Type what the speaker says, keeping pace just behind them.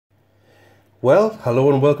Well,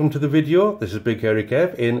 hello and welcome to the video. This is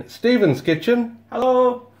BigHairyKev in Stephen's kitchen.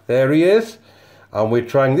 Hello. There he is. And we're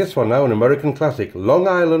trying this one now, an American classic, Long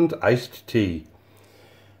Island iced tea.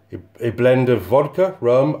 A blend of vodka,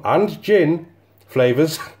 rum and gin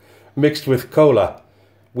flavours mixed with cola,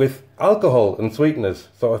 with alcohol and sweeteners.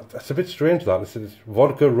 So it's a bit strange that. It's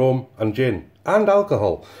vodka, rum and gin and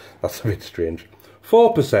alcohol. That's a bit strange.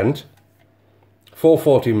 4%,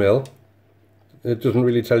 440ml. It doesn't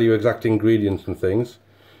really tell you exact ingredients and things,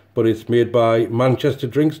 but it's made by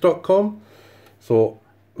manchesterdrinks.com. So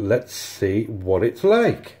let's see what it's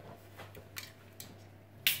like.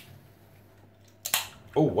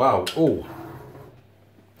 Oh wow, oh.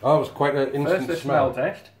 That was quite an instant First the smell. smell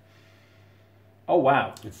test. Oh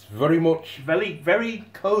wow. It's very much... Very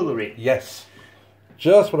coloury. Yes.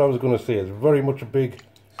 Just what I was going to say. It's very much a big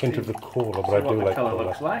hint of the cola, but I do like colour cola.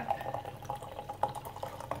 looks like.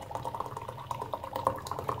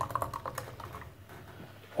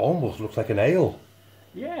 Almost looks like an ale.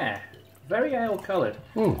 Yeah, very ale coloured.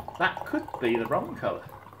 That could be the wrong colour.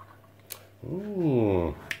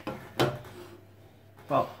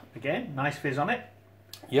 Well, again, nice fizz on it.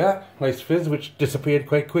 Yeah, nice fizz, which disappeared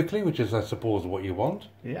quite quickly, which is, I suppose, what you want.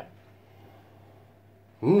 Yeah.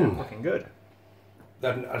 Looking good.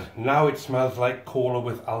 And now it smells like cola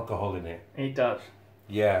with alcohol in it. It does.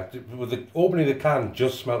 Yeah, with the opening of the can,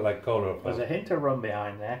 just smelled like cola. There's a hint of rum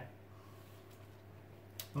behind there.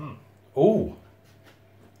 Oh,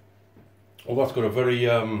 that's got a very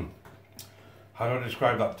how do I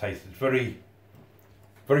describe that taste? It's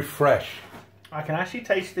very fresh. I can actually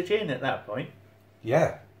taste the gin at that point.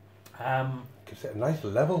 Yeah, gives it a nice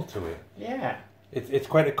level to it. Yeah, It's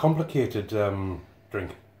quite a complicated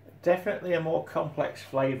drink. definitely a more complex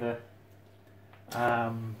flavour.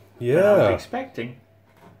 Than I Yeah, was expecting.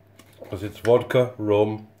 because it's vodka,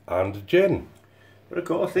 rum, and gin. But of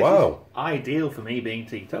course, this is ideal for me being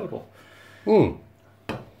teetotal.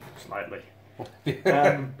 Slightly.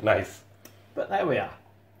 Nice. But there we are.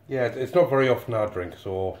 Yeah, it's not very often I drink,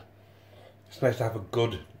 so it's nice to have a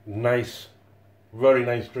good, nice, very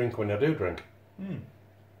nice drink when I do drink.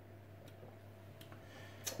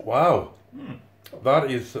 Wow. That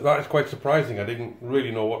is quite surprising. I didn't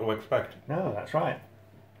really know what to expect. No, that's right.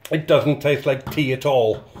 It doesn't taste like tea at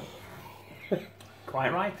all.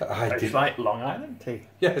 Quite right. It's did- like Long Island tea.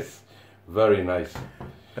 Yes. Very nice.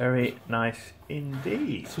 Very nice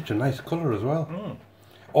indeed. Such a nice colour as well.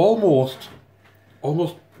 Almost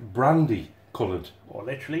brandy coloured. Or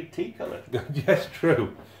literally tea coloured. Yes,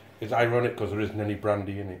 true. It's ironic because there isn't any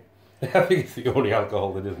brandy in it. I think it's the only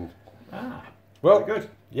alcohol that isn't. Ah, Well, very good.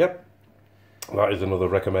 Yep. That is another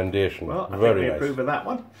recommendation. Well, I very think we nice. approve of that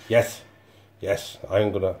one. Yes. Yes.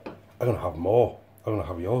 I'm gonna have more. I'm gonna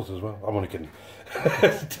have yours as well. I'm only kidding.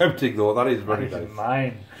 It's tempting though. That is very That is nice.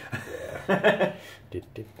 mine. Yeah.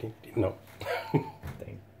 No.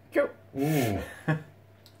 Thank you.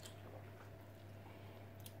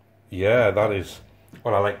 Yeah, that is.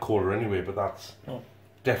 Well, I like cola anyway, but that's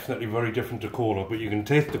definitely very different to cola. But you can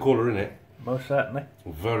taste the cola in it. Most certainly.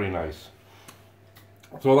 Very nice.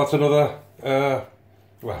 So that's another.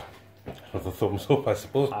 Well, another thumbs up, I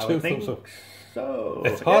suppose. I 2 would think thumbs up. so.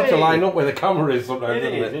 It's hard to line up where the camera is sometimes,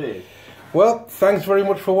 isn't it? It is. Well, thanks very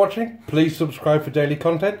much for watching. Please subscribe for daily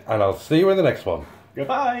content, and I'll see you in the next one.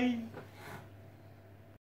 Goodbye.